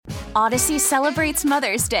Odyssey celebrates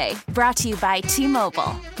Mother's Day, brought to you by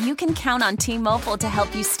T-Mobile. You can count on T-Mobile to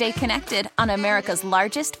help you stay connected on America's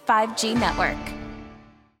largest 5G network.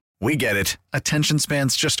 We get it. Attention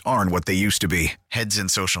spans just aren't what they used to be. Heads in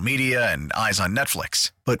social media and eyes on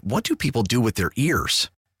Netflix. But what do people do with their ears?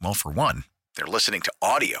 Well, for one, they're listening to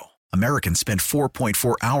audio. Americans spend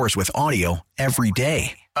 4.4 hours with audio every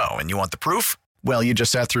day. Oh, and you want the proof? Well, you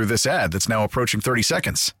just sat through this ad that's now approaching 30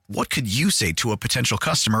 seconds. What could you say to a potential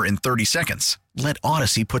customer in 30 seconds? Let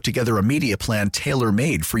Odyssey put together a media plan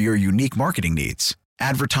tailor-made for your unique marketing needs.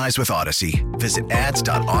 Advertise with Odyssey. Visit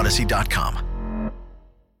ads.odyssey.com.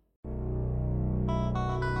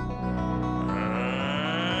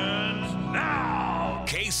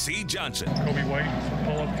 KC Johnson. Kobe White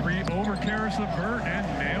pull-up three over Karis LeVert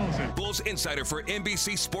and nails it. Bulls insider for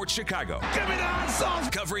NBC Sports Chicago. Give me that sauce.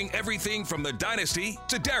 Covering everything from the Dynasty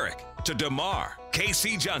to Derek to DeMar.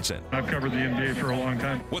 KC Johnson. I've covered the NBA for a long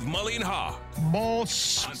time. With Mully and Haw.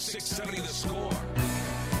 Boss. On 670 The Score.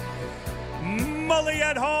 Mully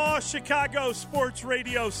and Haw, Chicago Sports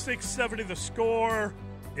Radio 670 The Score.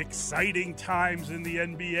 Exciting times in the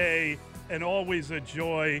NBA and always a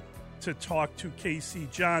joy to talk to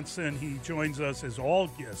KC Johnson. He joins us, as all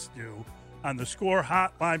guests do, on the Score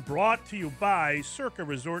Hotline, brought to you by Circa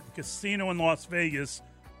Resort and Casino in Las Vegas,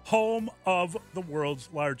 home of the world's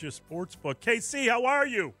largest sports book. KC, how are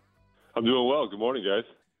you? I'm doing well. Good morning, guys.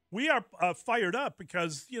 We are fired up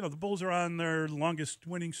because, the Bulls are on their longest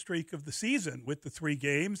winning streak of the season with the 3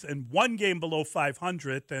 games and 1 game below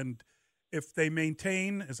 500. And if they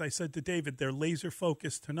maintain, as I said to David, they're laser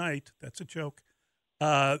focused tonight, that's a joke,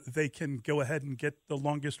 they can go ahead and get the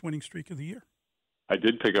longest winning streak of the year. I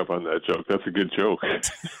did pick up on that joke. That's a good joke. It's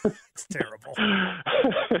terrible.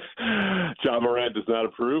 John Morant does not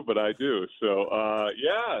approve, but I do. So,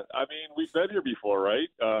 we've been here before, right?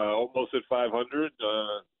 Almost at 500,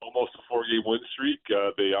 almost a 4-game win streak.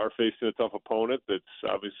 They are facing a tough opponent that's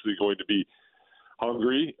obviously going to be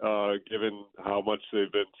hungry, given how much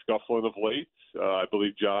they've been scuffling of late. I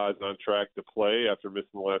believe Ja is on track to play after missing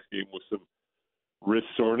the last game with some wrist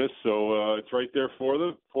soreness, so it's right there for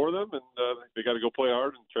them, and they got to go play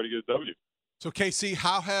hard and try to get a W. So, KC,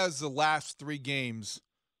 how has the last 3 games,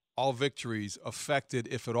 all victories, affected,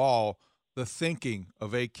 if at all, the thinking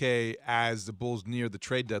of AK as the Bulls near the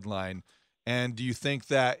trade deadline? And do you think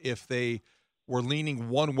that if they were leaning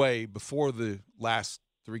one way before the last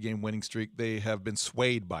 3-game winning streak, they have been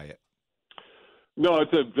swayed by it? No,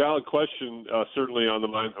 it's a valid question, certainly on the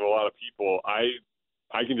minds of a lot of people.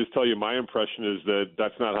 I can just tell you my impression is that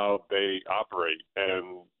that's not how they operate.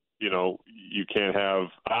 And, you can't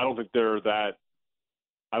have – I don't think they're that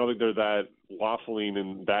waffling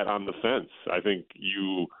and that on the fence. I think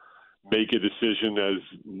you make a decision, as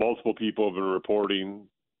multiple people have been reporting,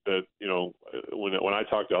 that, when I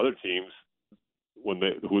talk to other teams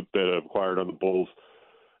that acquired on the Bulls,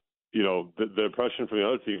 the impression from the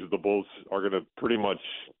other teams is the Bulls are going to pretty much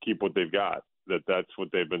keep what they've got. That's what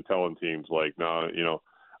they've been telling teams. Like, no,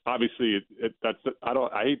 obviously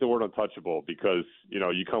I hate the word untouchable because,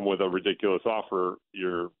 you come with a ridiculous offer,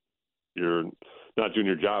 you're not doing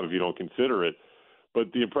your job if you don't consider it.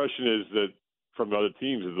 But the impression is that from the other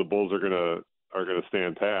teams is the Bulls are gonna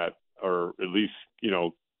stand pat, or at least,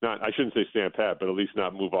 not, I shouldn't say stand pat, but at least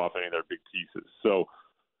not move off any of their big pieces. So,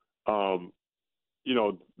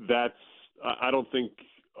 that's, I don't think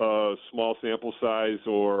a small sample size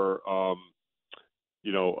or,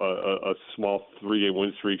 a small 3-game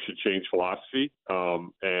win streak should change philosophy.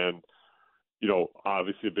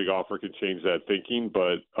 Obviously a big offer can change that thinking,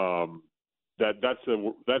 but that's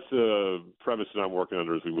a premise that I'm working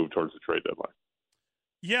under as we move towards the trade deadline.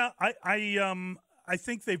 Yeah, I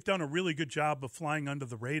think they've done a really good job of flying under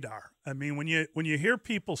the radar. I mean, when you hear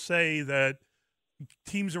people say that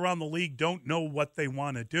teams around the league don't know what they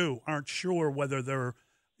want to do, aren't sure whether they're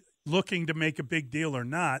looking to make a big deal or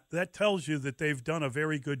not, that tells you that they've done a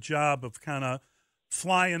very good job of kind of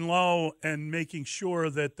flying low and making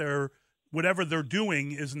sure that whatever they're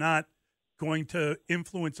doing is not going to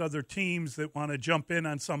influence other teams that want to jump in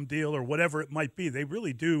on some deal or whatever it might be. They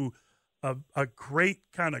really do a great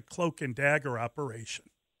kind of cloak and dagger operation.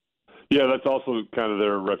 Yeah, that's also kind of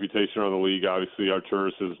their reputation around the league. Obviously,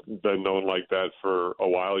 Arturas has been known like that for a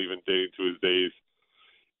while, even dating to his days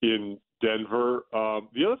in Denver.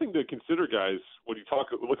 The other thing to consider, guys, when you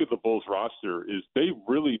look at the Bulls roster, is they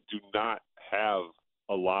really do not have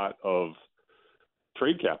a lot of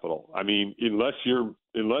trade capital. I mean, unless you're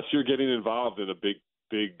getting involved in a big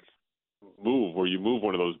move where you move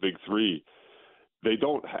one of those big 3, they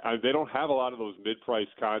don't have a lot of those mid-price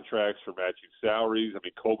contracts for matching salaries. I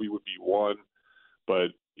mean, Kobe would be one, but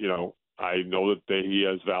I know that he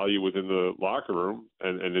has value within the locker room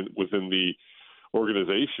and within the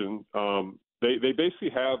organization. They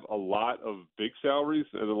basically have a lot of big salaries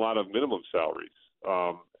and a lot of minimum salaries,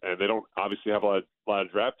 and they don't obviously have a lot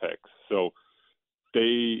of draft picks. So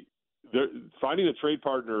they're finding a trade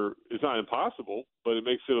partner is not impossible, but it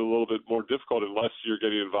makes it a little bit more difficult unless you're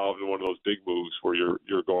getting involved in one of those big moves where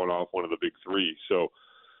you're going off one of the big three. So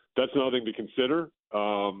that's another thing to consider.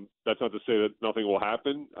 That's not to say that nothing will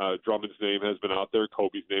happen. Drummond's name has been out there.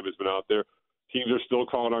 Kobe's name has been out there. Teams are still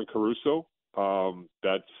calling on Caruso.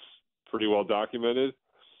 That's pretty well documented.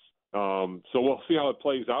 So we'll see how it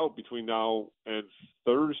plays out between now and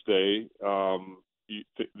Thursday.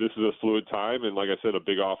 This is a fluid time, and like I said, a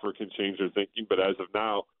big offer can change their thinking. But as of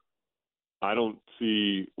now, I don't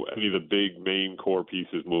see any of the big main core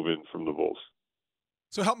pieces moving from the Bulls.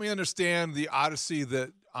 So help me understand the odyssey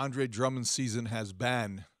that Andre Drummond's season has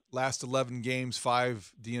been. Last 11 games,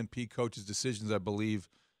 5 DNP coaches' decisions, I believe,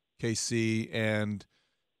 KC. And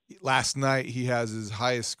last night he has his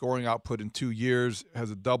highest scoring output in 2 years, has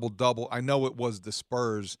a double-double. I know it was the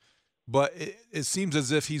Spurs, but it seems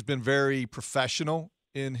as if he's been very professional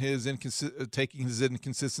in his taking his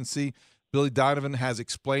inconsistency. Billy Donovan has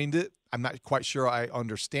explained it. I'm not quite sure I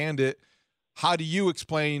understand it. How do you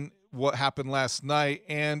explain what happened last night,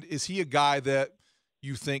 and is he a guy that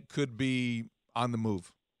you think could be on the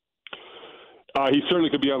move? He certainly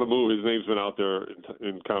could be on the move. His name's been out there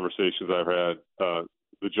in conversations I've had.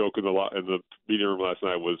 The joke in the meeting room last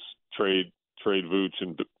night was trade Vooch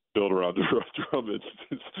and build around Drummond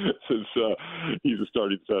since he's a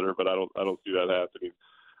starting center, but I don't see that happening.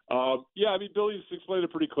 I mean, Billy's explained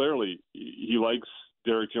it pretty clearly. He likes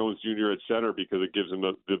Derek Jones Jr. at center because it gives him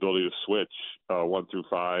the ability to switch 1 through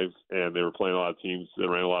 5, and they were playing a lot of teams that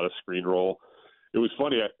ran a lot of screen roll. It was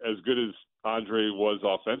funny, as good as Andre was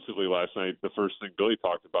offensively last night, the first thing Billy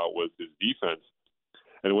talked about was his defense.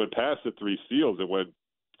 And it went past the 3 steals. It went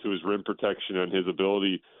to his rim protection and his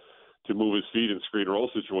ability to move his feet in screen roll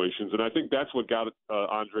situations. And I think that's what got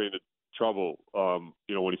Andre into trouble,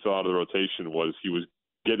 when he fell out of the rotation, was he was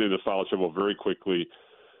getting into foul trouble very quickly,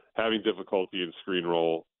 having difficulty in screen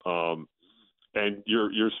roll. And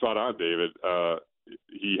you're spot on, David.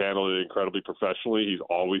 He handled it incredibly professionally. He's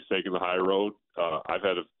always taken the high road. I've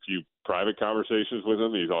had a few private conversations with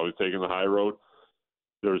him. He's always taken the high road.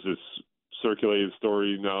 There's this circulated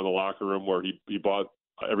story now in the locker room where he bought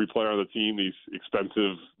every player on the team these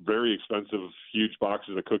expensive, very expensive, huge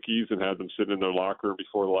boxes of cookies and had them sitting in their locker room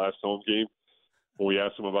before the last home game. When we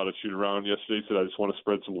asked him about a shoot around yesterday, he said, "I just want to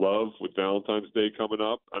spread some love with Valentine's Day coming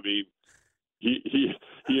up." I mean, he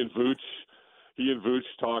and Vooch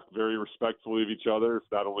talk very respectfully of each other,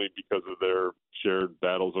 not only because of their shared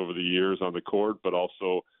battles over the years on the court, but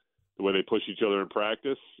also the way they push each other in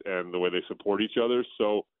practice and the way they support each other.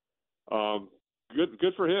 So,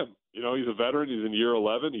 good for him. He's a veteran. He's in year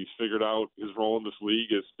 11. He's figured out his role in this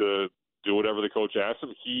league is to do whatever the coach asks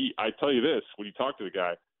him. I tell you this, when you talk to the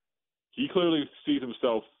guy, he clearly sees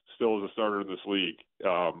himself still as a starter in this league.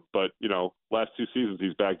 But last 2 seasons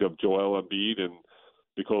he's backed up Joel Embiid and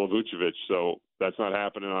Nikola Vucevic, so that's not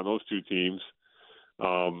happening on those 2 teams.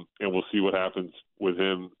 And we'll see what happens with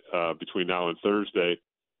him between now and Thursday.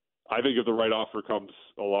 I think if the right offer comes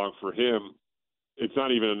along for him, it's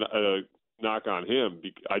not even a knock on him.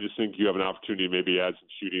 I just think you have an opportunity to maybe add some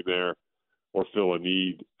shooting there or fill a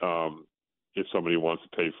need if somebody wants to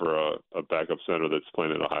pay for a backup center that's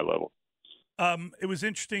playing at a high level. It was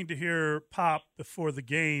interesting to hear Pop before the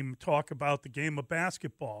game talk about the game of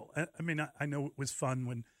basketball. I mean, I know it was fun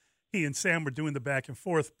when he and Sam were doing the back and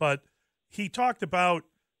forth, but he talked about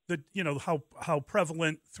how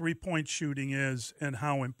prevalent 3-point shooting is and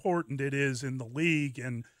how important it is in the league.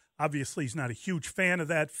 And obviously he's not a huge fan of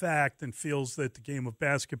that fact and feels that the game of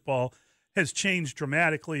basketball has changed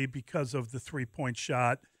dramatically because of the 3-point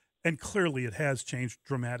shot. And clearly it has changed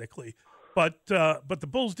dramatically. But the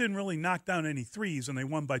Bulls didn't really knock down any threes, and they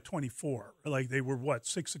won by 24. Like they were,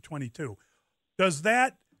 6 of 22. Does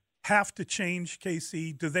that have to change,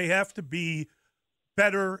 KC? Do they have to be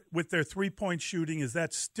better with their 3-point shooting? Is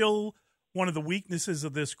that still one of the weaknesses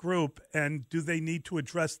of this group? And do they need to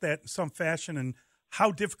address that in some fashion? And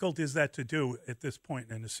how difficult is that to do at this point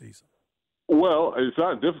in the season? Well, it's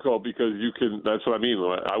not difficult because you can – that's what I mean.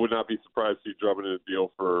 I would not be surprised to see Drummond in a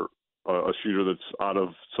deal for a shooter that's out of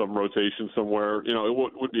some rotation somewhere. It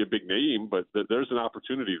wouldn't be a big name, but there's an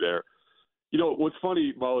opportunity there. What's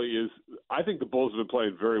funny, Mully, is I think the Bulls have been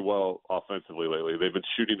playing very well offensively lately. They've been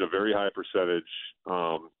shooting a very high percentage.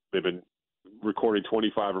 They've been recording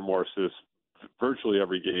 25 or more assists virtually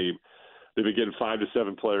every game. They've been getting 5 to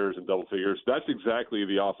 7 players in double figures. That's exactly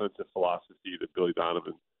the offensive philosophy that Billy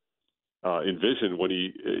Donovan envisioned when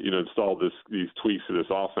he installed these tweaks to this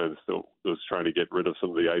offense that was trying to get rid of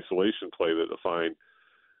some of the isolation play that defined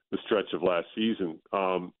the stretch of last season.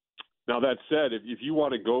 Now that said, if you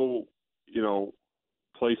want to go,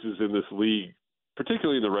 places in this league,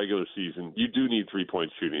 particularly in the regular season, you do need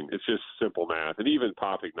 3-point shooting. It's just simple math, and even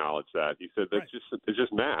Pop acknowledged that. He said it's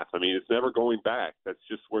just math. I mean, it's never going back. That's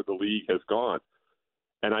just where the league has gone.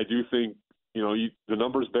 And I do think the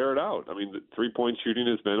numbers bear it out. I mean, the 3-point shooting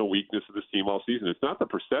has been a weakness of this team all season. It's not the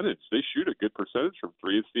percentage. They shoot a good percentage from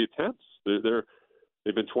three. It's the attempts. They've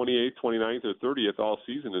been 28th, 29th, or 30th all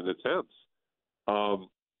season in attempts.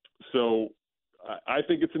 So I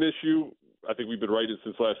think it's an issue. I think we've been writing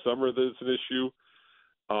since last summer that it's an issue.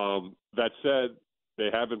 That said, they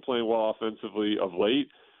have been playing well offensively of late.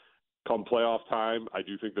 Come playoff time, I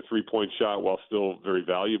do think the 3-point shot, while still very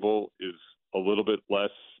valuable, is a little bit less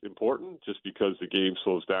important just because the game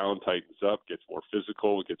slows down, tightens up, gets more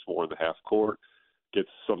physical, gets more in the half court, gets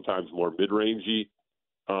sometimes more mid-rangey.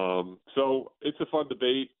 So it's a fun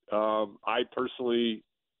debate. I personally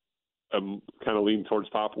am kind of leaning towards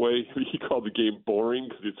Popway. He called the game boring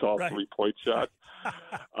because it's all 3-point shots.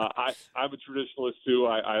 I'm a traditionalist too.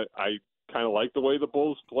 I kind of like the way the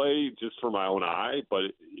Bulls play just for my own eye,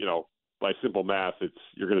 but by simple math,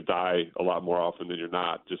 you're going to die a lot more often than you're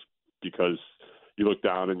not, just because you look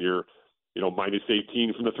down and you're minus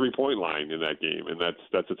 18 from the 3-point line in that game, and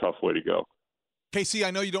that's a tough way to go. Casey,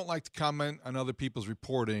 I know you don't like to comment on other people's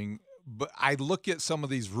reporting, but I look at some of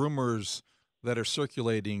these rumors that are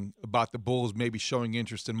circulating about the Bulls maybe showing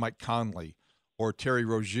interest in Mike Conley or Terry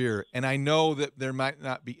Rozier, and I know that there might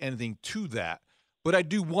not be anything to that, but I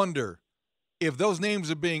do wonder if those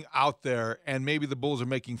names are being out there and maybe the Bulls are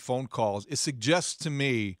making phone calls. It suggests to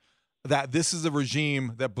me that this is a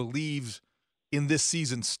regime that believes in this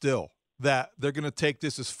season still, that they're going to take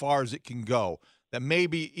this as far as it can go, that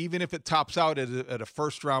maybe even if it tops out at a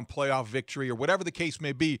first-round playoff victory or whatever the case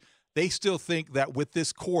may be, they still think that with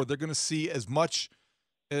this core, they're going to see as much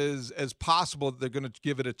as possible, they're going to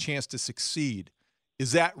give it a chance to succeed.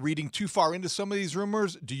 Is that reading too far into some of these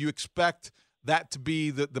rumors? Do you expect that to be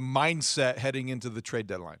the mindset heading into the trade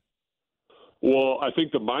deadline? Well, I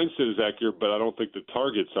think the mindset is accurate, but I don't think the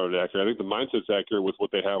targets are accurate. I think the mindset's accurate with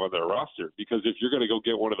what they have on their roster, because if you're going to go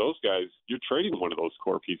get one of those guys, you're trading one of those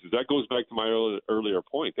core pieces. That goes back to my earlier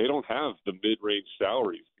point. They don't have the mid-range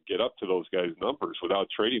salaries to get up to those guys' numbers without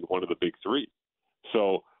trading one of the big three.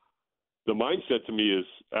 So the mindset to me is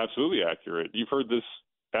absolutely accurate. You've heard this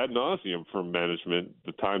ad nauseum from management,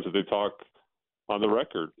 the times that they talk on the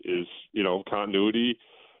record is, continuity,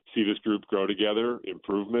 see this group grow together,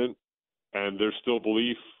 improvement. And there's still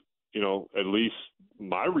belief, at least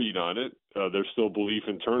my read on it, there's still belief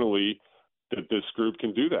internally that this group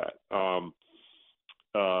can do that.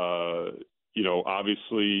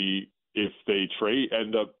 Obviously, if they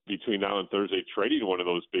end up between now and Thursday trading one of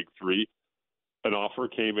those big three, an offer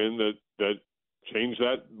came in that changed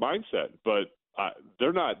that mindset. But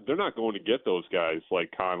they're not going to get those guys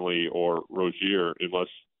like Conley or Rozier unless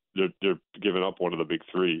they're giving up one of the big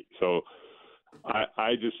three. So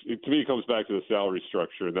to me, it comes back to the salary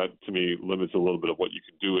structure, and that to me limits a little bit of what you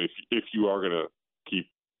can do if you are going to keep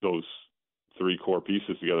those three core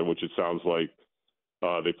pieces together, which it sounds like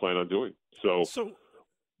they plan on doing. So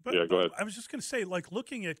yeah, go ahead. I was just going to say,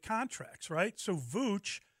 looking at contracts, right? So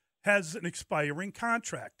Vooch has an expiring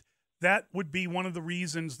contract. That would be one of the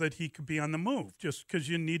reasons that he could be on the move, just because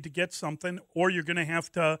you need to get something, or you're going to have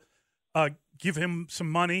to give him some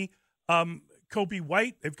money. Kobe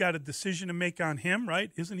White, they've got a decision to make on him,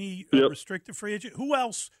 right? Isn't he a restricted free agent? Who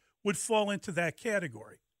else would fall into that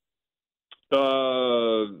category?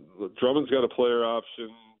 Drummond's got a player option.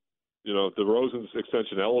 DeRozan's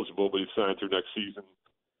extension eligible, but he's signed through next season.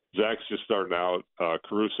 Zach's just starting out.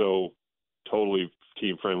 Caruso, totally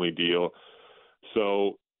team-friendly deal.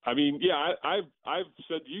 So, I mean, yeah, I've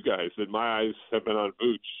said to you guys that my eyes have been on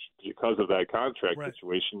Vooch because of that contract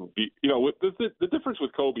situation. The difference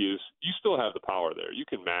with Kobe is you still have the power there. You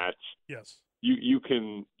can match. Yes. You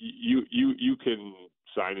can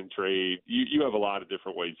sign and trade. You have a lot of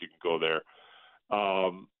different ways you can go there.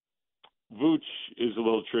 Vooch is a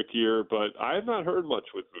little trickier, but I have not heard much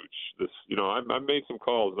with Vooch. I've made some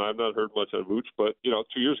calls and I've not heard much on Vooch. But 2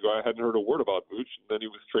 years ago I hadn't heard a word about Vooch, and then he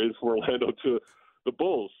was traded from Orlando to the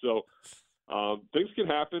Bulls. So things can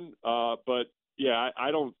happen, but yeah,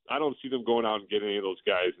 I don't see them going out and getting any of those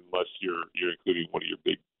guys unless you're including one of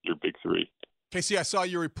your big three. Casey, I saw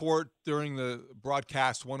your report during the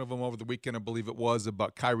broadcast, one of them over the weekend, I believe it was,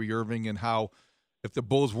 about Kyrie Irving and how if the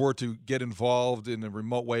Bulls were to get involved in a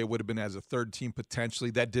remote way, it would have been as a third team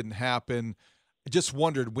potentially. That didn't happen. just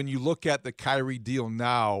wondered, when you look at the Kyrie deal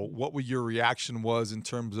now, what your reaction was in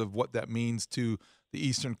terms of what that means to the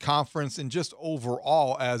Eastern Conference and just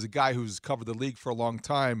overall as a guy who's covered the league for a long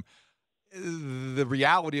time, the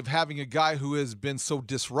reality of having a guy who has been so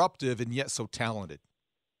disruptive and yet so talented.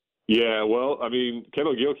 Yeah, well, I mean,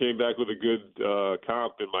 Kendall Gill came back with a good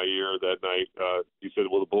comp in my ear that night. He said,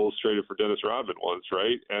 well, the Bulls traded for Dennis Rodman once,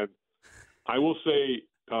 right? And I will say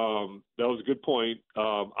that was a good point.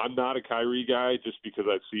 I'm not a Kyrie guy just because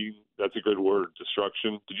I've seen – that's a good word,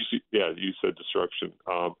 destruction. Did you see – yeah, you said destruction.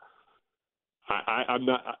 I'm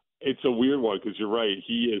not – it's a weird one because you're right.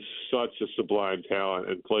 He is such a sublime talent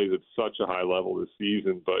and plays at such a high level this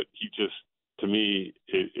season, but he just – to me,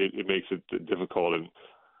 it makes it difficult. And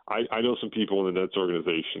I know some people in the Nets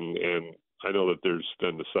organization, and I know that there's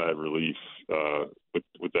been a sigh of relief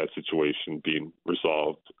with that situation being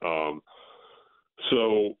resolved.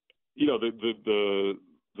 So, you know, the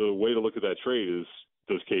way to look at that trade is,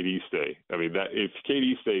 does KD stay? I mean, that if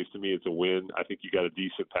KD stays, to me, it's a win. I think you got a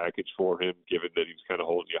decent package for him, given that he was kind of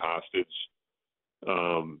holding you hostage.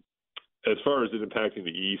 As far as it impacting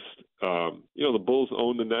the East, you know, the Bulls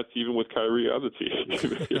own the Nets even with Kyrie on the team.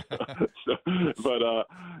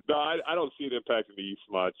 No, I don't see it impacting the East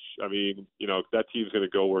much. I mean, you know, that team's going to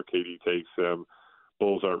go where KD takes them.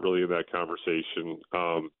 Bulls aren't really in that conversation.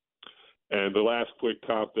 And the last quick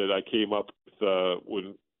comp that I came up with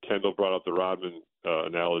when Kendall brought up the Rodman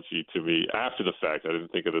analogy to me after the fact, I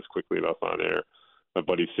didn't think of this quickly enough on air. My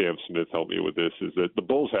buddy Sam Smith helped me with this, is that the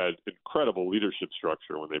Bulls had incredible leadership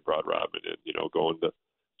structure when they brought Rodman in, you know, going to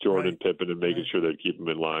Jordan, Pippen, and making sure they'd keep him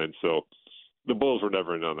in line. So the Bulls were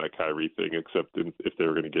never in on that Kyrie thing, except if they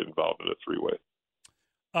were going to get involved in a three-way.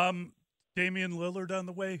 Damian Lillard on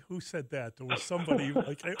the way? Who said that? There was somebody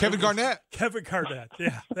like Kevin Garnett. Kevin Garnett.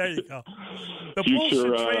 Yeah, there you go. The Bulls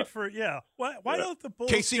should trade for Why don't the Bulls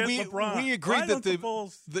Casey, get LeBron? we agreed that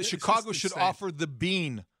the Chicago should offer the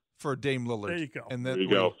bean for Dame Lillard. There you go. And there you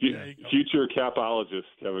go. Future capologist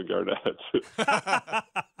Kevin Garnett.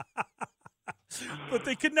 But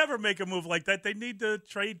they could never make a move like that. They need to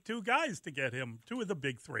trade two guys to get him, two of the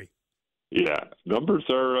big three. Yeah, numbers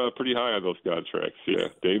are pretty high on those contracts. Yeah,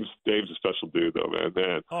 Dame's a special dude, though,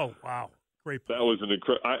 man. Oh, wow. Great play. That was an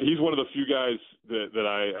incredible. He's one of the few guys that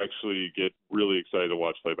I actually get really excited to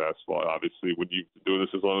watch play basketball. Obviously, when you've been doing this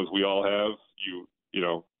as long as we all have,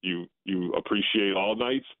 you appreciate all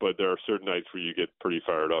nights, but there are certain nights where you get pretty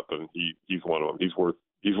fired up, and he's one of them. He's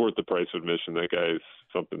worth the price of admission. That guy is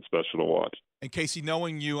something special to watch. And Casey,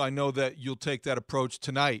 knowing you, I know that you'll take that approach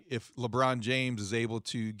tonight. If LeBron James is able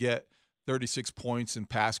to get 36 points and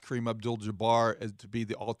pass Kareem Abdul-Jabbar as to be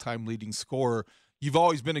the all-time leading scorer, you've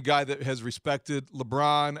always been a guy that has respected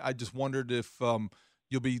LeBron. I just wondered if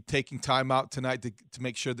you'll be taking time out tonight to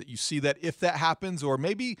make sure that you see that if that happens, or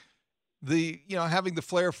maybe having the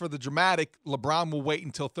flair for the dramatic, LeBron will wait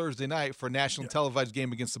until Thursday night for a national televised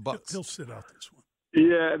game against the Bucks. He'll sit out this one.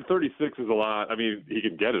 Yeah, and 36 is a lot. I mean, he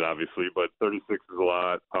can get it, obviously, but 36 is a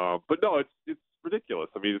lot. But no, it's ridiculous.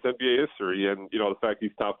 I mean, it's NBA history, and, you know, the fact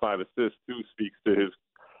he's top 5 assists, too, speaks to his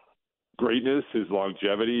greatness, his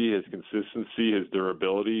longevity, his consistency, his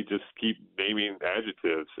durability. Just keep naming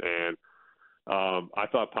adjectives. And I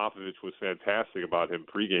thought Popovich was fantastic about him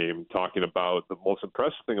pregame, talking about the most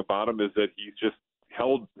impressive thing about him is that he's just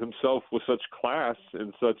held himself with such class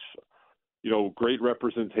and such, you know, great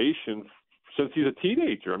representation since he's a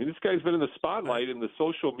teenager. I mean, this guy's been in the spotlight in the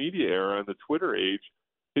social media era and the Twitter age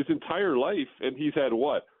his entire life, and he's had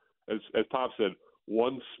what? As Pop said,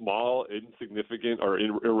 one small, insignificant, or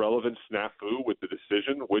irrelevant snafu with the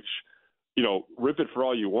decision, which, you know, rip it for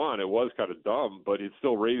all you want. It was kind of dumb, but it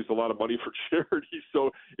still raised a lot of money for charity.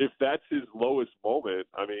 So if that's his lowest moment,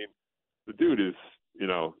 I mean, the dude is, you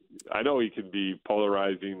know, I know he can be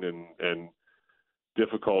polarizing and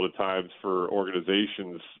difficult at times for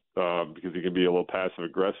organizations because he can be a little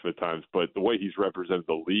passive-aggressive at times, but the way he's represented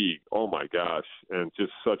the league, oh my gosh, and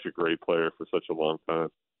just such a great player for such a long time.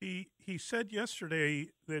 He said yesterday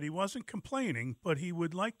that he wasn't complaining, but he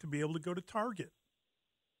would like to be able to go to Target.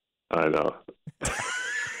 I know.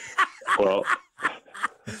 Well,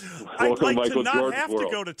 I'd like Michael to not Jordan's have world.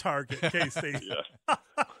 to go to Target, Casey. Yeah.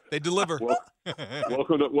 They deliver.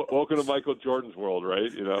 Welcome to Michael Jordan's world,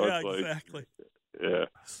 right? You know, yeah, it's like, exactly. Yeah.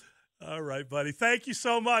 All right, buddy. Thank you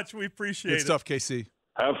so much. We appreciate it. Good stuff, KC.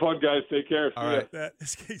 Have fun, guys. Take care. All right. That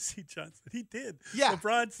is Casey Johnson. He did. Yeah.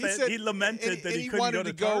 LeBron said he lamented that he couldn't wanted go to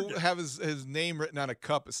to go Target. have his name written on a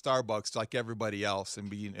cup at Starbucks like everybody else and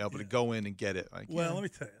being able to go in and get it. Like, well, let me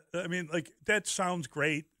tell you. I mean, like, that sounds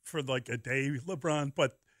great for like a day, LeBron,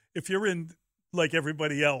 but if you're in like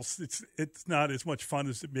everybody else. It's not as much fun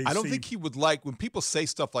as it may seem. I don't think he would like when people say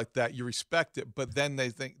stuff like that. You respect it, but then they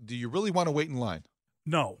think, "Do you really want to wait in line?"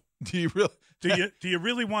 No. Do you really? Do you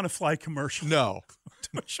really want to fly commercial? No.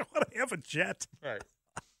 Do you want to have a jet? Right.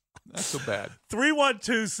 Not so bad.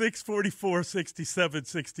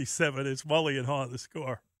 312-644-6767 is Mully and Haw, The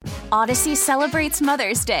Score. Odyssey celebrates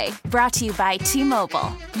Mother's Day, brought to you by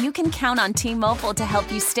T-Mobile. You can count on T-Mobile to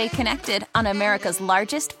help you stay connected on America's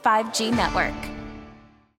largest 5G network.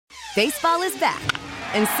 Baseball is back,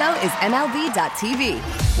 and so is MLB.tv.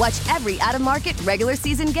 Watch every out-of-market regular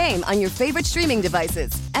season game on your favorite streaming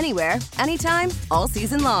devices, anywhere, anytime, all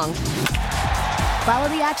season long. Follow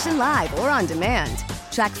the action live or on demand.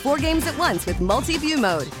 Track 4 games at once with multi-view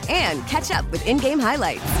mode and catch up with in-game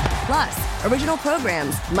highlights. Plus, original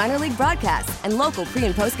programs, minor league broadcasts, and local pre-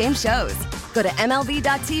 and post-game shows. Go to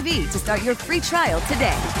MLB.tv to start your free trial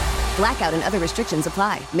today. Blackout and other restrictions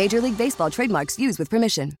apply. Major League Baseball trademarks used with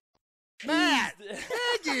permission. Matt!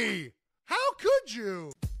 Maggie! How could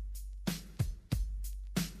you?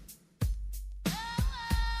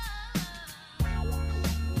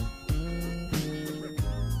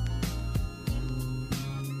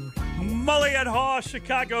 Mully and Haw,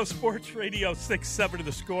 Chicago Sports Radio 6-7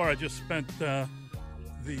 The Score. I just spent the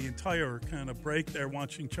entire kind of break there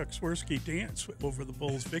watching Chuck Swirsky dance over the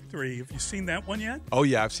Bulls' victory. Have you seen that one yet? Oh,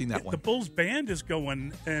 yeah, I've seen that one. The Bulls band is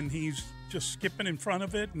going, and he's just skipping in front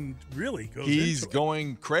of it and really goes He's into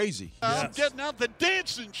going crazy. I'm getting out the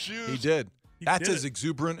dancing shoes. He did. That's did as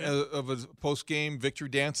exuberant of a post-game victory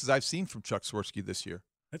dance as I've seen from Chuck Swirsky this year.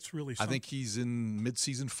 That's really something. I think he's in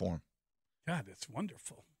mid-season form. God, that's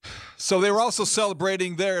wonderful. So they were also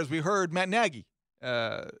celebrating there, as we heard, Matt Nagy,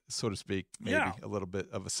 so to speak. Maybe a little bit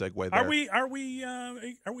of a segue there.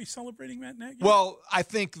 Are we celebrating Matt Nagy? Well, I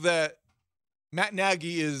think that Matt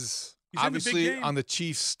Nagy is He's obviously on the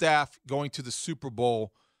Chiefs staff going to the Super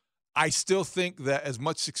Bowl. I still think that as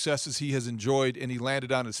much success as he has enjoyed and he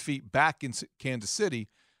landed on his feet back in Kansas City,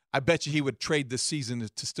 I bet you he would trade this season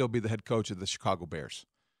to still be the head coach of the Chicago Bears.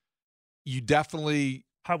 You definitely.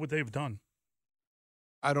 How would they have done?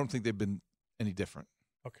 I don't think they've been any different.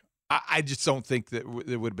 Okay. I just don't think that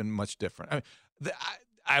it would have been much different. I mean,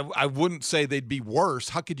 I wouldn't say they'd be worse.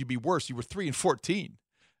 How could you be worse? You were 3-14.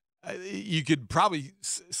 You could probably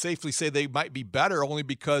safely say they might be better only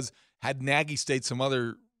because had Nagy stayed, some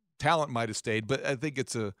other talent might have stayed. But I think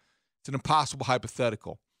it's an impossible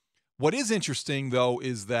hypothetical. What is interesting, though,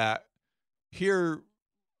 is that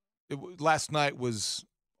last night was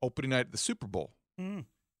opening night at the Super Bowl.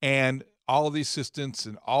 And all of the assistants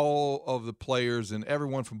and all of the players and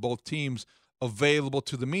everyone from both teams available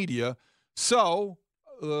to the media. So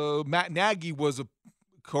Matt Nagy was, of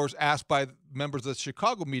course, asked by members of the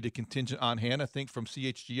Chicago media contingent on hand, I think from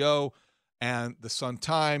CHGO and the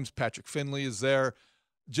Sun-Times. Patrick Finley is there,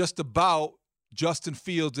 just about Justin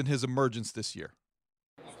Fields and his emergence this year.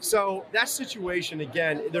 So that situation,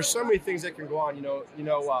 again, there's so many things that can go on.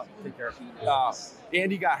 Take care.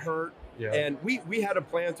 Andy got hurt. Yeah. And we had a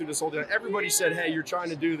plan through this whole thing. Everybody said, hey, you're trying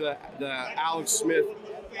to do the Alex Smith,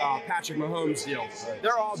 Patrick Mahomes deal.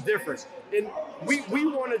 They're all different. And we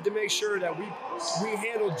wanted to make sure that we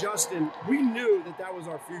handled Justin. We knew that was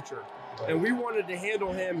our future. And we wanted to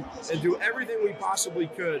handle him and do everything we possibly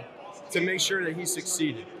could to make sure that he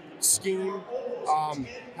succeeded. Scheme,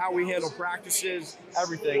 how we handle practices,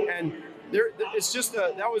 everything. And it's just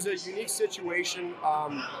that was a unique situation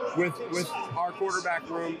with our quarterback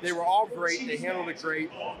room. They were all great. They handled it great.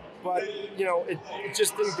 But, it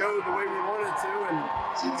just didn't go the way we wanted it to. And,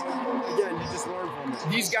 again, you just learn from it.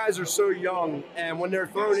 These guys are so young, and when they're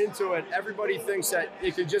thrown into it, everybody thinks that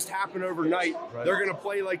it could just happen overnight. Right. They're going to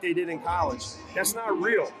play like they did in college. That's not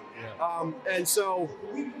real. Yeah. And so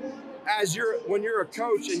when you're a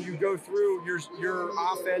coach and you go through your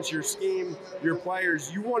offense, your scheme, your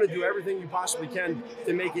players, you want to do everything you possibly can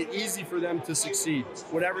to make it easy for them to succeed,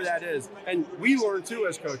 whatever that is. And we learn too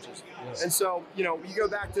as coaches. Yes. And so, you go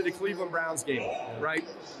back to the Cleveland Browns game, right?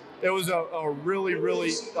 It was a really,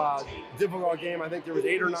 really difficult game. I think there was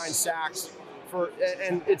 8 or 9 sacks.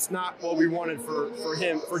 And it's not what we wanted for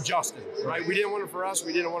him, for Justin, right? We didn't want it for us.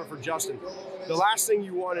 We didn't want it for Justin. The last thing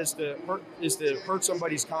you want is to hurt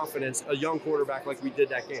somebody's confidence, a young quarterback like we did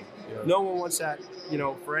that game. Yeah. No one wants that,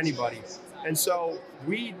 for anybody. And so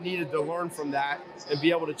we needed to learn from that and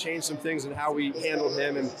be able to change some things in how we handled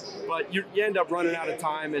him. But you end up running out of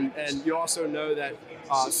time, and you also know that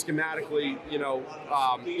schematically, it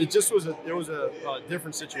was a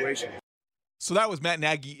different situation. So that was Matt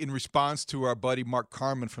Nagy in response to our buddy Mark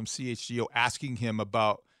Carman from CHGO asking him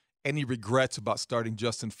about any regrets about starting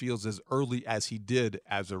Justin Fields as early as he did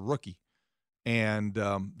as a rookie. And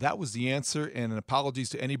that was the answer. And an apologies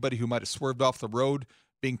to anybody who might have swerved off the road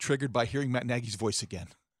being triggered by hearing Matt Nagy's voice again.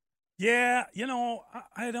 Yeah,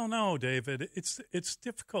 I don't know, David. It's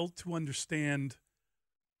difficult to understand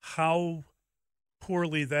how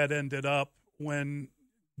poorly that ended up when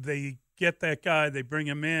they get that guy, they bring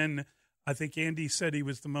him in. I think Andy said he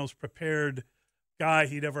was the most prepared guy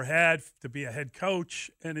he'd ever had to be a head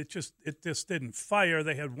coach, and it just didn't fire.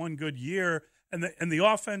 They had one good year, and the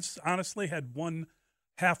offense honestly had one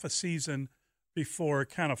half a season before it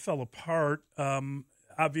kind of fell apart.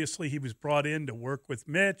 Obviously, he was brought in to work with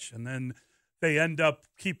Mitch, and then they end up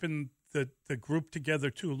keeping the group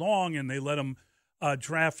together too long, and they let him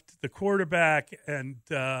draft the quarterback, and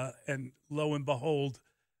lo and behold,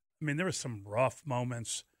 I mean, there were some rough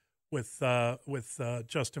moments with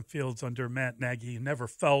Justin Fields under Matt Nagy. He never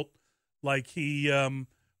felt like he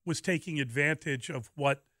was taking advantage of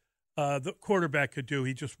what the quarterback could do.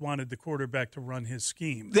 He just wanted the quarterback to run his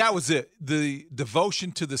scheme. That was it. The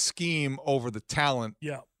devotion to the scheme over the talent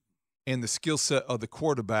and the skill set of the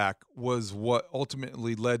quarterback was what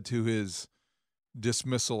ultimately led to his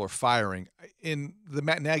dismissal or firing. In the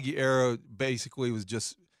Matt Nagy era, basically, was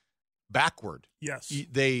just backward. Yes.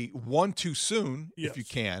 They won too soon, if you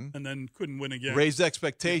can. And then couldn't win again. Raised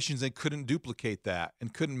expectations and couldn't duplicate that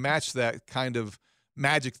and couldn't match that kind of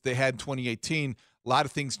magic that they had in 2018. A lot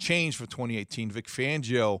of things changed for 2018. Vic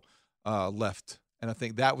Fangio left, and I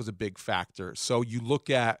think that was a big factor. So you look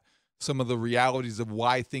at some of the realities of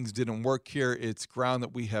why things didn't work here. It's ground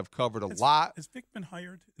that we have covered a lot. Has Vic been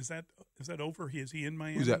hired? Is that over? Is he in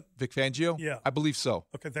Miami? Who's that? Vic Fangio? Yeah. I believe so.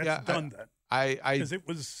 Okay, that's done then.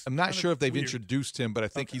 I'm not sure if they've introduced him, but I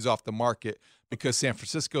think he's off the market because San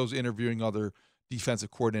Francisco's interviewing other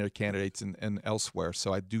defensive coordinator candidates and elsewhere.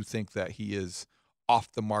 So I do think that he is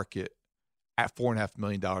off the market at $4.5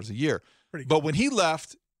 million a year. But when he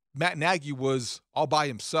left, Matt Nagy was all by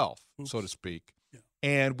himself, so to speak. Yeah.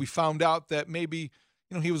 And we found out that maybe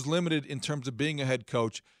he was limited in terms of being a head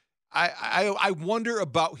coach. I wonder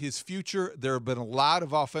about his future. There have been a lot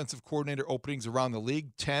of offensive coordinator openings around the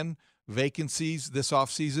league, 10 vacancies this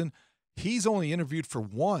offseason. He's only interviewed for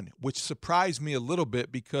one, which surprised me a little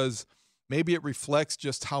bit because maybe it reflects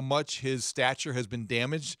just how much his stature has been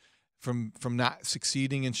damaged from not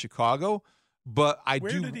succeeding in Chicago. But Where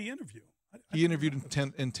did he interview? He interviewed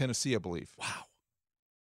in Tennessee, I believe. Wow.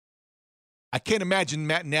 I can't imagine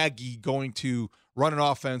Matt Nagy going to run an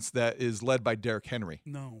offense that is led by Derrick Henry.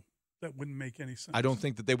 No, that wouldn't make any sense. I don't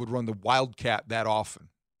think that they would run the Wildcat that often.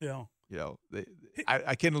 Yeah.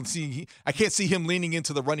 I can't see him leaning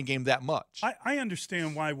into the running game that much. I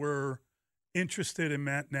understand why we're interested in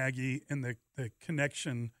Matt Nagy and the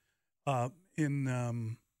connection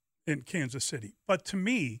in Kansas City. But to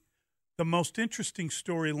me, the most interesting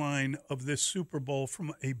storyline of this Super Bowl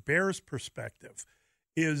from a Bears perspective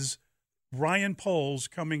is Ryan Poles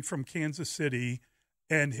coming from Kansas City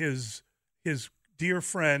and his dear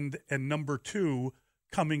friend and number 2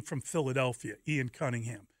 coming from Philadelphia, Ian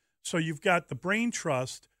Cunningham. So you've got the brain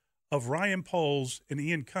trust of Ryan Poles and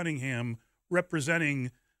Ian Cunningham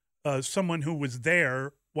representing someone who was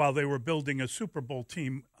there while they were building a Super Bowl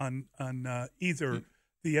team on either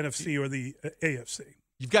the NFC or the AFC.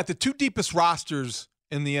 You've got the 2 deepest rosters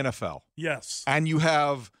in the NFL. Yes. And you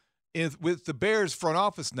have, with the Bears front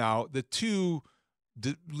office now, the 2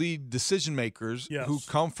 lead decision makers who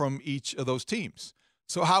come from each of those teams.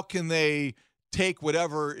 So how can they take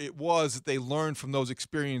whatever it was that they learned from those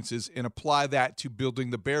experiences and apply that to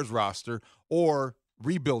building the Bears roster or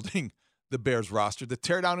rebuilding the Bears roster? The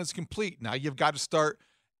teardown is complete. Now you've got to start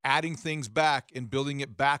adding things back and building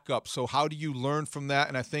it back up. So how do you learn from that?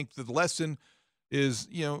 And I think the lesson is,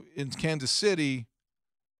 in Kansas City,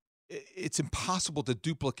 it's impossible to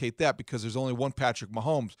duplicate that because there's only one Patrick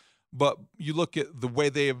Mahomes. But you look at the way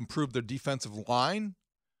they have improved their defensive line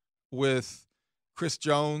with Chris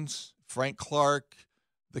Jones, Frank Clark,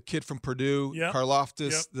 the kid from Purdue,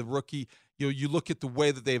 Karlaftis, the rookie. You look at the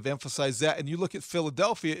way that they've emphasized that, and you look at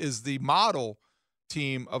Philadelphia is the model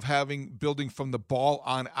team of building from the ball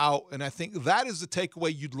on out. And I think that is the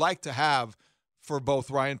takeaway you'd like to have for both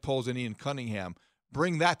Ryan Poles and Ian Cunningham.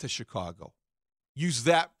 Bring that to Chicago. Use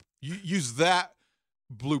that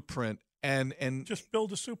blueprint and just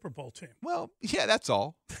build a Super Bowl team. Well, yeah, that's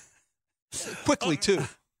all. Quickly too.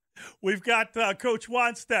 We've got Coach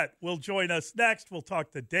Wannstedt will join us next. We'll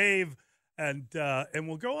talk to Dave and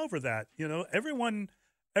we'll go over that. Everyone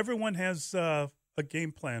has a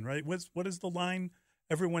game plan, right? What is the line?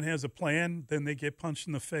 Everyone has a plan, then they get punched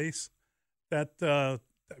in the face. That I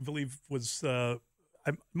believe was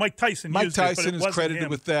Mike Tyson. Mike used Tyson it, but it is credited him.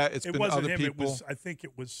 with that. It wasn't other him. people. I think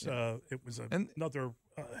it was another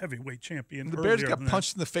heavyweight champion. The Bears got than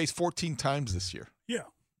punched in the face 14 times this year. Yeah,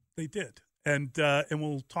 they did. And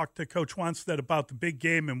we'll talk to Coach Wannstedt about the big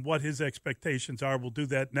game and what his expectations are. We'll do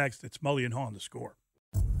that next. It's Mully and Haw on The Score.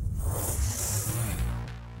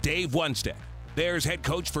 Dave Wannstedt, Bears head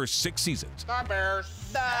coach for 6 seasons. The Bears.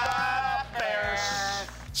 The Bears.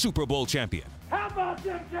 Super Bowl champion. How about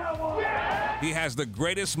them Cowboys? Yeah! He has the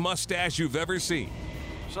greatest mustache you've ever seen.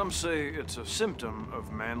 Some say it's a symptom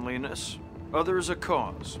of manliness. Others a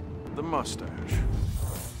cause. The mustache.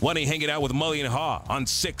 When he hanging out with Mully and Haw on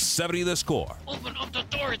 670 The Score. Open up the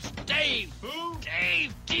door. It's Dave. Who?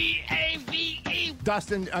 Dave. D-A-V-E.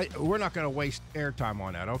 Dustin, we're not going to waste airtime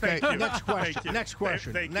on that, okay? Thank you. Next question. Thank you. Next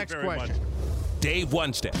question. Thank you Next very question. much. Dave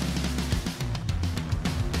Wannstedt.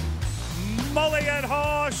 Mully and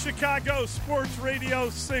Haw, Chicago Sports Radio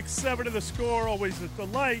 670 The Score. Always a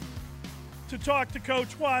delight to talk to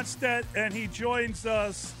Coach Wannstedt, and he joins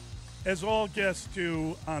us, as all guests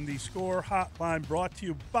do, on the Score Hotline, brought to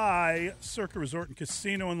you by Circa Resort and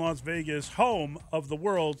Casino in Las Vegas, home of the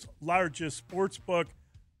world's largest sports book.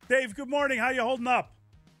 Dave, good morning. How you holding up?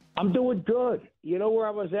 I'm doing good. You know where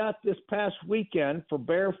I was at this past weekend? For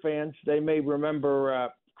Bear fans, they may remember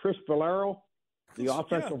Chris Valero, the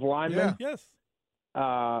offensive lineman. Yeah. Yes.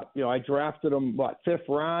 I drafted him, fifth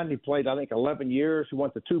round. He played, I think, 11 years. He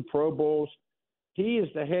went to 2 Pro Bowls. He is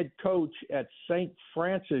the head coach at St.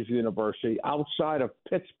 Francis University outside of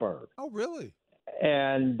Pittsburgh. Oh, really?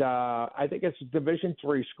 And I think it's a Division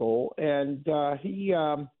III school. And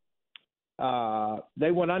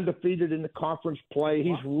they went undefeated in the conference play.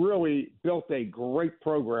 He's really built a great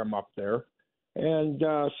program up there. And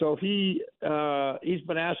so he's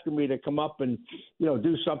been asking me to come up and,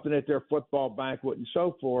 do something at their football banquet and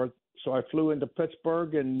so forth. So I flew into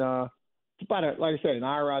Pittsburgh, and about, like I said, an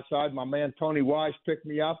hour outside. My man Tony Wise picked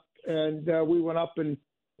me up, and we went up and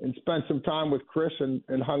spent some time with Chris and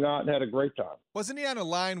hung out and had a great time. Wasn't he on a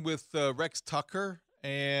line with Rex Tucker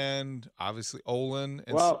and obviously Olin?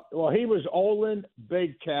 And well, he was Olin,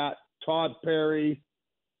 Big Cat, Todd Perry,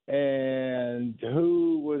 and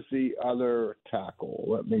who was the other tackle?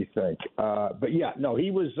 Let me think. But yeah, no, he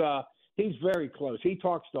was. He's very close. He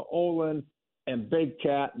talks to Olin and Big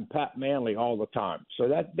Cat and Pat Manley all the time. So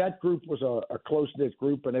that group was a close-knit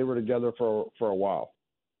group, and they were together for a while.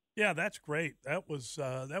 Yeah, that's great. That was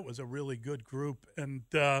a really good group. And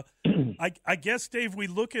I guess, Dave, we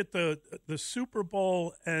look at the Super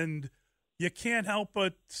Bowl, and you can't help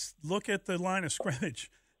but look at the line of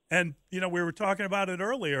scrimmage. And, we were talking about it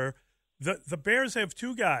earlier. The Bears have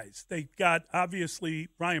 2 guys. They got, obviously,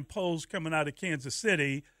 Ryan Poles coming out of Kansas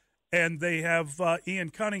City, and they have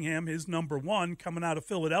Ian Cunningham, his number 1, coming out of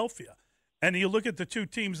Philadelphia. And you look at the 2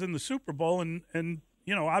 teams in the Super Bowl, and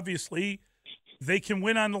obviously they can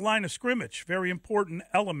win on the line of scrimmage. Very important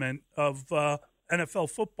element of NFL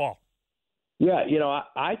football. Yeah,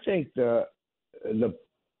 I think the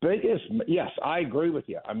biggest – yes, I agree with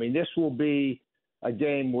you. I mean, this will be a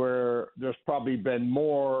game where there's probably been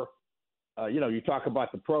more you talk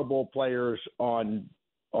about the Pro Bowl players on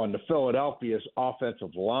the Philadelphia's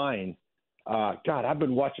offensive line. God, I've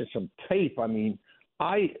been watching some tape. I mean,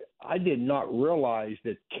 I did not realize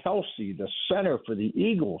that Kelsey, the center for the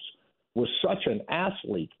Eagles, was such an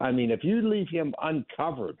athlete. I mean, if you leave him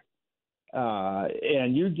uncovered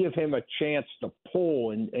and you give him a chance to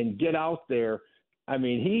pull and get out there, I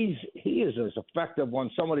mean, he is as effective on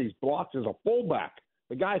some of these blocks as a fullback.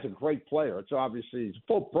 The guy's a great player. It's obviously he's a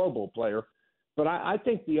full Pro Bowl player. But I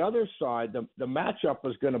think the other side, the matchup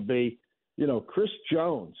is going to be, Chris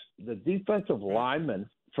Jones, the defensive lineman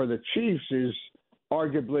for the Chiefs, is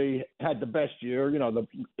arguably had the best year.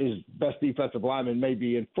 His best defensive lineman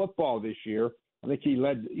maybe in football this year. I think he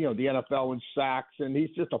led, the NFL in sacks, and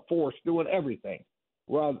he's just a force doing everything.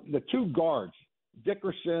 Well, the 2 guards,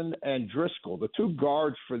 Dickerson and Driscoll, the 2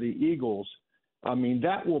 guards for the Eagles, I mean,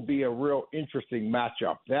 that will be a real interesting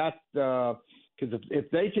matchup. Because if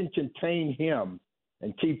they can contain him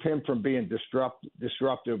and keep him from being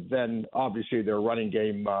disruptive, then obviously their running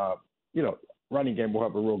game will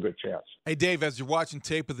have a real good chance. Hey, Dave, as you're watching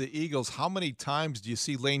tape of the Eagles, how many times do you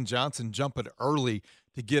see Lane Johnson jumping early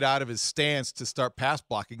to get out of his stance to start pass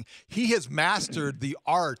blocking? He has mastered the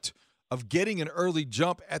art of getting an early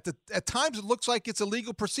jump. At times, it looks like it's a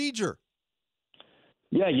legal procedure.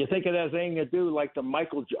 Yeah, you think it has anything to do like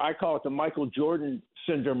I call it the Michael Jordan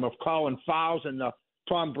syndrome of calling fouls and the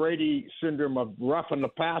Tom Brady syndrome of roughing the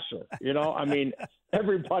passer. I mean,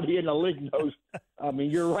 everybody in the league knows. I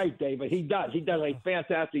mean, you're right, David. He does a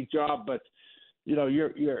fantastic job, but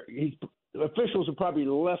officials are probably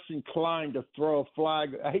less inclined to throw a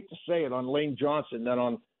flag. I hate to say it on Lane Johnson than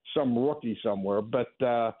on some rookie somewhere, but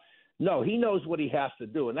No, he knows what he has to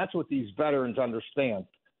do, and that's what these veterans understand.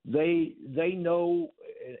 They know,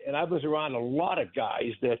 and I was around a lot of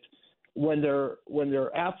guys that when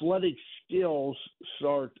their athletic skills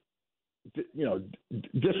start,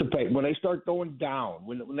 dissipate, when they start going down,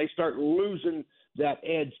 when they start losing that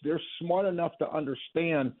edge, they're smart enough to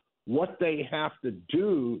understand what they have to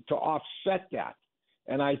do to offset that.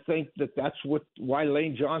 And I think that's why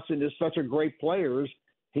Lane Johnson is such a great player. Is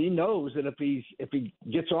he knows that if he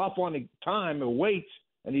gets off on a time or waits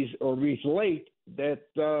and he's late, that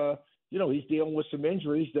he's dealing with some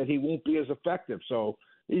injuries that he won't be as effective. So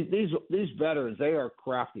these veterans, they are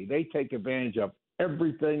crafty. They take advantage of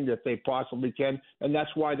everything that they possibly can, and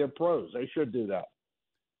that's why they're pros. They should do that.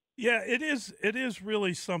 Yeah, it is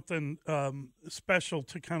really something special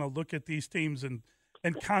to kind of look at these teams and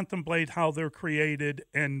contemplate how they're created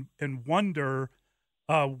and wonder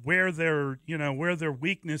where their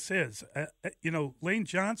weakness is. Lane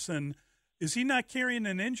Johnson, is he not carrying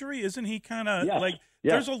an injury? Isn't he kind of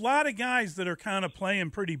There's a lot of guys that are kind of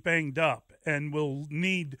playing pretty banged up and will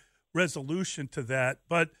need resolution to that,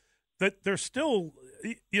 but that they're still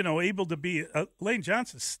able to be Lane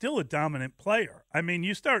Johnson's still a dominant player. I mean,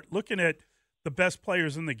 you start looking at the best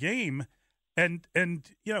players in the game, and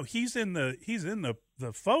he's in the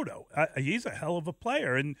photo. He's a hell of a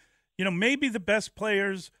player, and maybe the best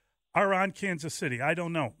players are on Kansas City. I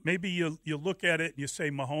don't know. Maybe you look at it and you say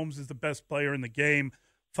Mahomes is the best player in the game,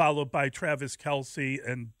 followed by Travis Kelce,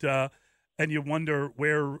 and you wonder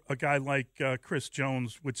where a guy like Chris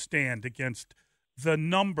Jones would stand against the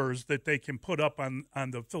numbers that they can put up on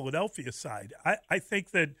the Philadelphia side. I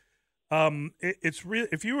think that it's real.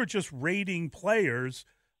 If you were just rating players,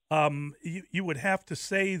 you would have to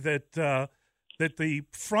say that the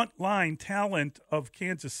front line talent of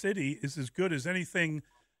Kansas City is as good as anything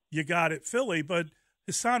you got at Philly. But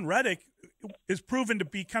Hassan Reddick is proven to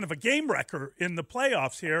be kind of a game wrecker in the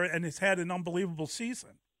playoffs here and has had an unbelievable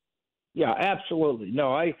season. Yeah, absolutely.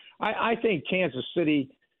 No, I think Kansas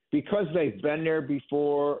City, because they've been there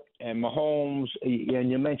before, and Mahomes,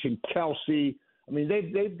 and you mentioned Kelce. I mean,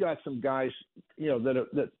 they've got some guys,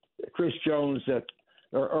 that Chris Jones that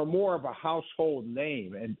are more of a household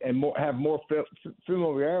name and have more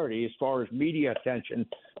familiarity as far as media attention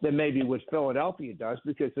than maybe what Philadelphia does,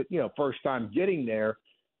 because first time getting there.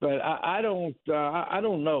 But I don't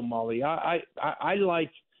know, Molly. I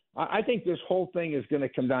think this whole thing is going to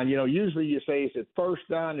come down. Usually you say, is it first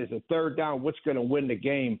down? Is it third down? What's going to win the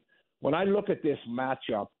game? When I look at this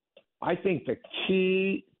matchup, I think the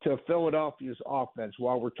key to Philadelphia's offense,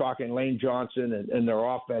 while we're talking Lane Johnson and their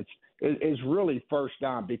offense, is really first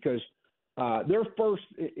down, because they're first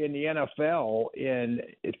in the NFL in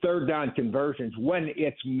third down conversions when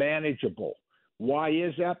it's manageable. Why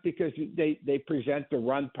is that? Because they present the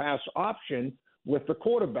run-pass option with the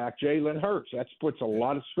quarterback, Jalen Hurts. That puts a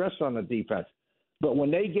lot of stress on the defense. But when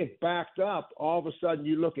they get backed up, all of a sudden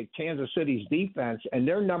you look at Kansas City's defense, and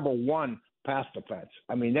they're number one pass defense.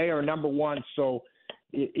 I mean, they are number one. So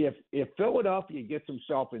if Philadelphia gets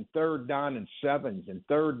himself in third down and sevens and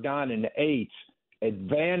third down and eights,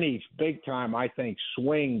 advantage big time, I think,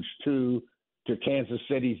 swings to Kansas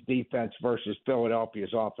City's defense versus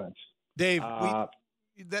Philadelphia's offense. Dave,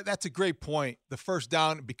 that's a great point. The first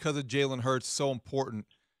down, because of Jalen Hurts, so important.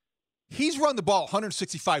 He's run the ball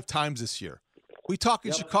 165 times this year. We talk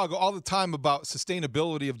in Chicago all the time about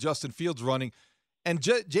sustainability of Justin Fields running, and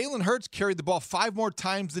Jalen Hurts carried the ball 5 more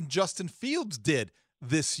times than Justin Fields did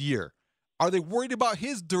this year. Are they worried about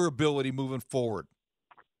his durability moving forward?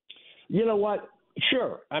 You know what?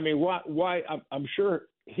 Sure. I mean, why? I'm sure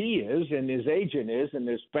he is, and his agent is, and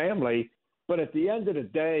his family. But at the end of the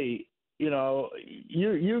day,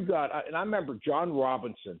 you got. And I remember John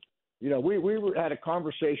Robinson. We had a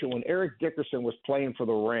conversation when Eric Dickerson was playing for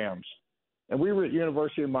the Rams. And we were at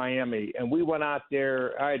University of Miami, and we went out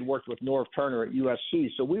there. I had worked with Norv Turner at USC,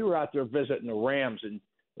 so we were out there visiting the Rams, and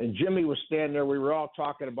Jimmy was standing there. We were all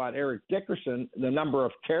talking about Eric Dickerson, the number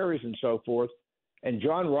of carries and so forth, and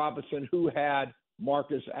John Robinson, who had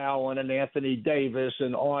Marcus Allen and Anthony Davis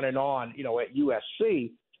and on, at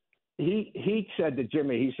USC. He said to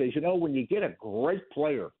Jimmy, he says, when you get a great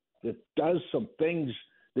player that does some things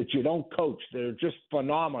that you don't coach that are just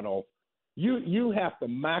phenomenal, you have to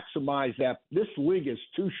maximize that. This league is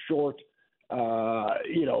too short,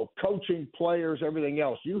 coaching players, everything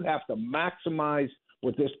else. You have to maximize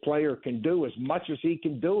what this player can do as much as he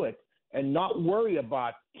can do it and not worry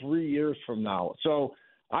about 3 years from now. So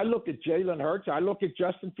I look at Jalen Hurts, I look at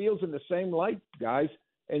Justin Fields in the same light, guys,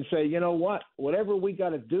 and say, you know what, whatever we got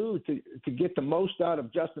to do to get the most out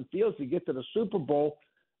of Justin Fields to get to the Super Bowl,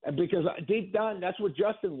 And because deep down, that's what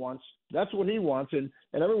Justin wants. That's what he wants. And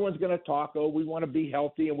everyone's going to talk, oh, we want to be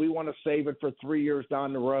healthy and we want to save it for 3 years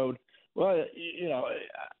down the road. Well,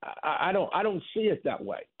 I don't see it that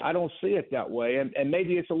way. I don't see it that way. And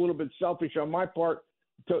maybe it's a little bit selfish on my part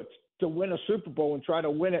to win a Super Bowl and try to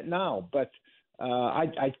win it now. But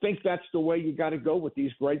I think that's the way you got to go with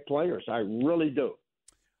these great players. I really do.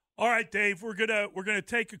 All right, Dave, we're gonna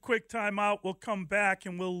take a quick time out. We'll come back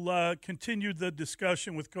and we'll continue the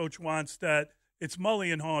discussion with Coach Wannstedt. It's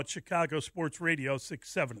Mully and Haw at Chicago Sports Radio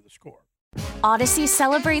 6-7 of The Score. Odyssey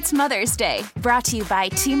celebrates Mother's Day, brought to you by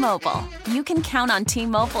T-Mobile. You can count on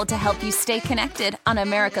T-Mobile to help you stay connected on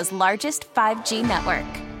America's largest 5G network.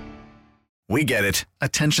 We get it.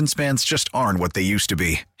 Attention spans just aren't what they used to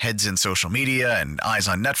be. Heads in social media and eyes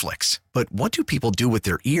on Netflix. But what do people do with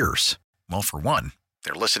their ears? Well, for one,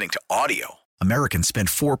 they're listening to audio. Americans spend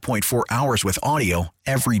 4.4 hours with audio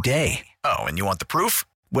every day. Oh, and you want the proof?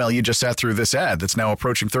 Well, you just sat through this ad that's now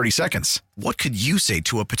approaching 30 seconds. What could you say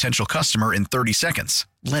to a potential customer in 30 seconds?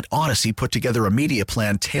 Let Odyssey put together a media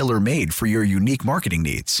plan tailor-made for your unique marketing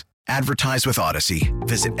needs. Advertise with Odyssey.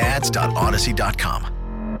 Visit ads.odyssey.com.